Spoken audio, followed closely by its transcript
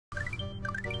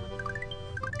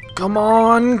Come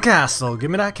on, castle.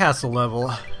 Give me that castle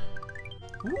level.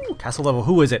 Ooh, castle level.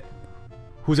 Who is it?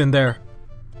 Who's in there?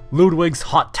 Ludwig's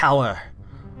hot tower.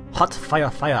 Hot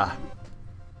fire.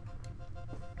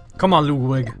 Come on,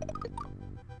 Ludwig.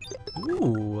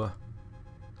 Ooh.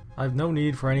 I have no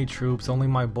need for any troops, only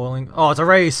my boiling... Oh, it's a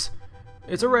race!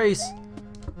 It's a race!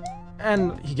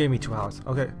 And he gave me 2 hours.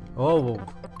 Okay. Oh.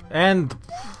 And...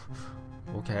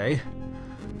 Okay.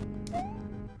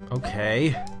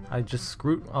 Okay. I just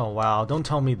screwed... Oh, wow. Don't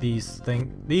tell me these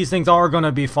things are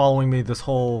gonna be following me this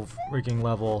whole freaking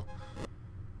level.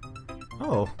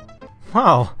 Oh.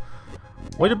 Wow.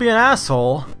 Way to be an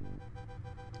asshole.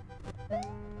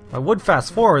 I would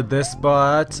fast forward this,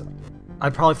 but...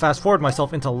 I'd probably fast forward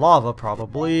myself into lava,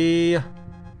 probably.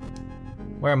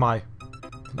 Where am I?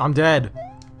 I'm dead.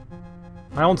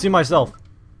 I don't see myself.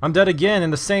 I'm dead again,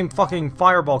 and the same fucking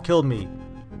fireball killed me.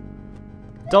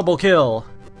 Double kill.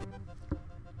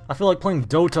 I feel like playing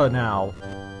Dota now.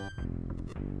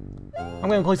 I'm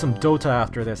gonna play some Dota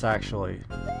after this, actually.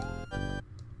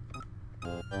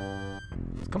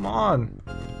 Come on.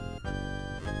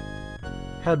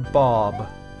 Head bob.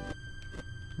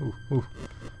 Ooh.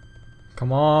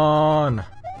 Come on.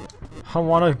 I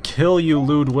wanna kill you,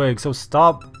 Ludwig, so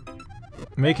stop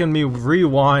making me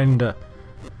rewind.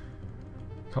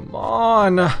 Come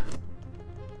on.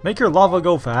 Make your lava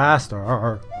go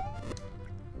faster.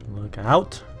 Look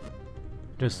out.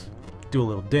 Just do a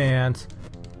little dance.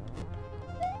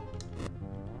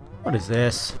 What is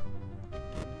this?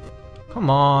 Come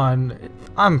on.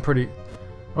 I'm pretty...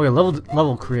 Okay,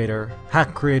 level creator.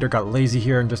 Hack creator got lazy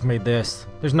here and just made this.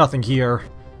 There's nothing here.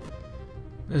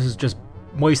 This is just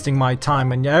wasting my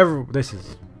time, and this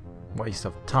is waste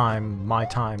of time. My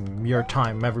time, your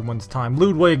time, everyone's time.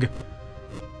 Ludwig!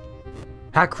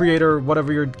 Hack creator,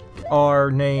 whatever you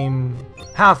are, name,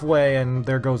 halfway, and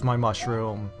there goes my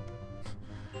mushroom.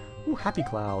 Ooh, happy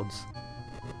clouds.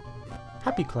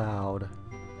 Happy cloud.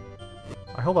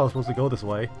 I hope I was supposed to go this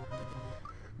way.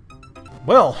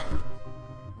 Well,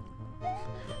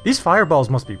 these fireballs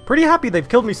must be pretty happy they've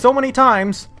killed me so many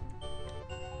times.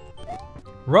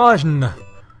 Run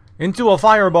into a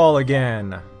fireball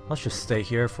again. Let's just stay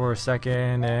here for a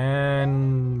second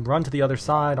and run to the other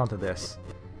side onto this.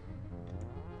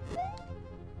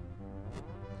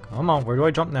 Come on, where do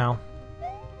I jump now?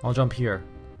 I'll jump here.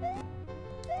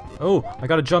 Oh, I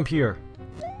gotta jump here.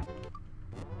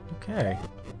 Okay.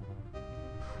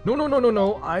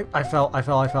 No. I fell.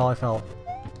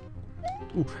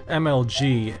 Ooh,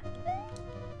 MLG.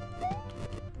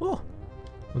 Oh,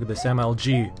 look at this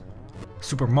MLG.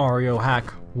 Super Mario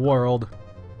hack world.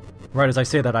 Right as I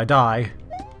say that, I die.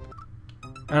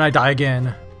 And I die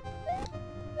again.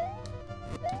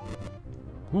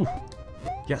 Ooh.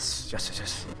 Yes.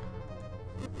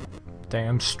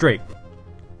 Damn straight.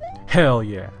 Hell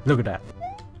yeah. Look at that.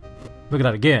 Look at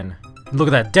that again. Look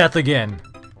at that death again.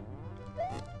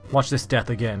 Watch this death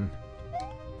again.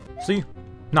 See?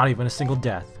 Not even a single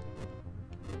death.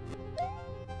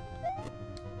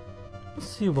 Let's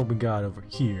see what we got over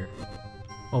here.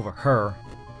 Over her.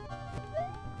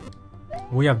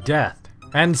 We have death.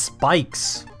 And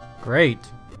spikes. Great.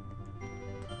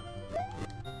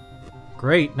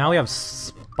 Great. Now we have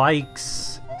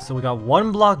spikes. So we got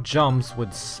 1 block jumps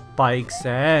with spikes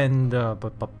and...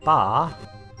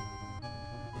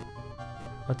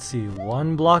 Let's see.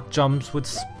 1 block jumps with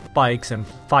spikes and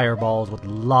fireballs with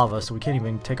lava, so we can't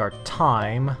even take our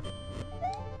time.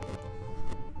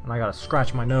 And I gotta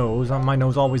scratch my nose. My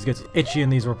nose always gets itchy in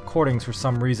these recordings for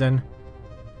some reason.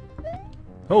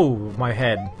 Oh, my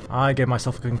head. I gave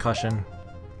myself a concussion.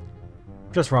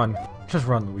 Just run. Just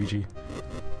run, Luigi.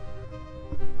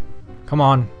 Come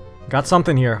on. Got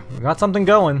something here. We got something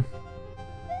going.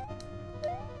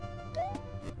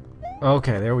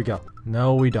 Okay, there we go.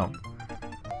 No, we don't.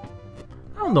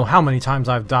 I don't know how many times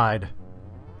I've died.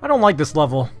 I don't like this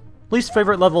level. Least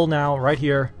favorite level now, right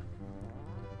here.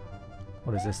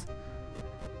 What is this?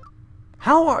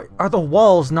 How are the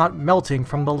walls not melting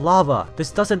from the lava?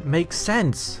 This doesn't make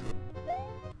sense.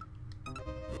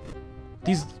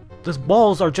 These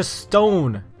walls are just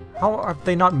stone. How have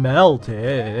they not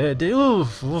melted? Ooh,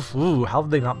 how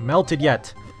have they not melted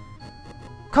yet?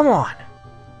 Come on.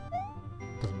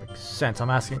 Doesn't make sense. I'm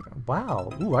asking.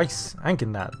 Wow. Ooh, I sank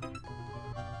in that.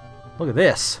 Look at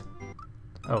this.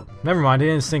 Oh, never mind. I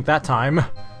didn't sink that time.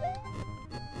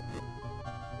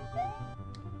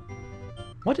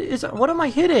 What am I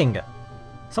hitting?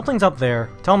 Something's up there.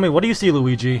 Tell me, what do you see,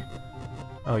 Luigi?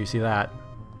 Oh, you see that.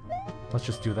 Let's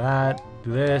just do that.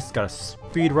 Do this. Gotta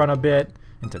speed run a bit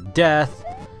into death.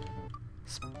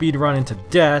 Speed run into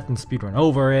death and speed run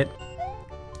over it.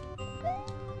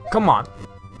 Come on.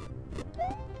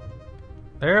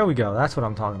 There we go. That's what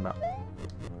I'm talking about.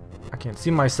 I can't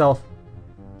see myself.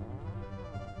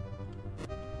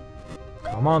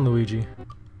 Come on, Luigi.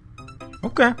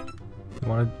 Okay.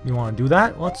 You wanna do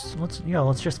that? Let's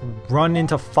just run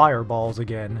into fireballs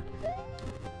again.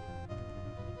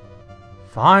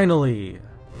 Finally!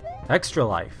 Extra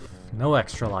life. No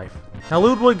extra life. Now,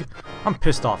 Ludwig, I'm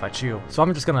pissed off at you, so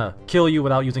I'm just gonna kill you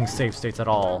without using save states at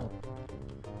all.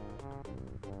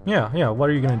 Yeah, what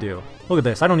are you gonna do? Look at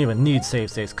this, I don't even need save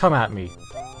states. Come at me.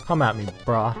 Come at me,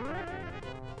 brah.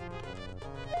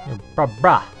 Yeah,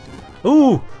 brah.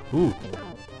 Ooh! Ooh.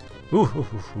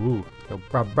 Ooh. Yo,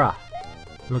 brah.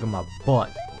 Look at my butt.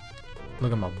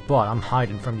 Look at my butt, I'm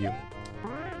hiding from you.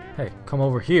 Hey, come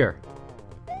over here.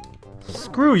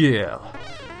 Screw you!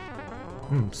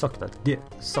 Suck that dick.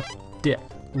 Suck dick.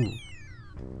 Ooh.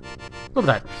 Look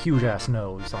at that huge ass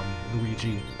nose on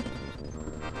Luigi.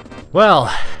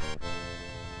 Well,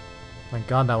 thank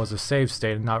God that was a save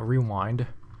state and not rewind.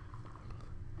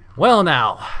 Well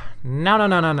now,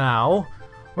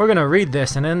 we're gonna read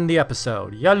this and end the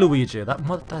episode. Yeah, Luigi, that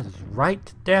is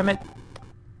right, damn it.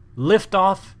 Lift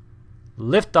off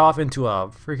into a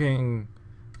freaking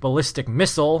ballistic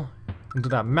missile into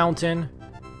that mountain.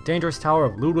 Dangerous Tower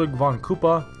of Ludwig von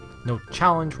Koopa. No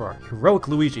challenge for our heroic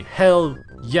Luigi. Hell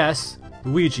yes,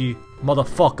 Luigi,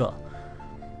 motherfucker.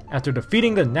 After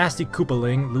defeating the nasty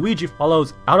Koopaling, Luigi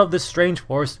follows out of this strange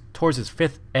forest towards his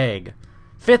 5th egg.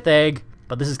 5th egg,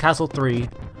 but this is Castle 3.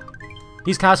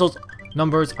 These castles'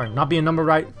 numbers are not being numbered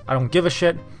right. I don't give a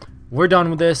shit. We're done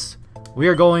with this. We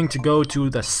are going to go to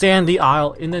the Sandy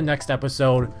Isle in the next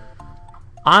episode.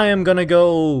 I am gonna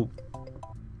go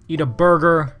eat a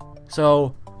burger.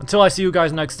 So, until I see you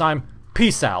guys next time,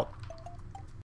 peace out.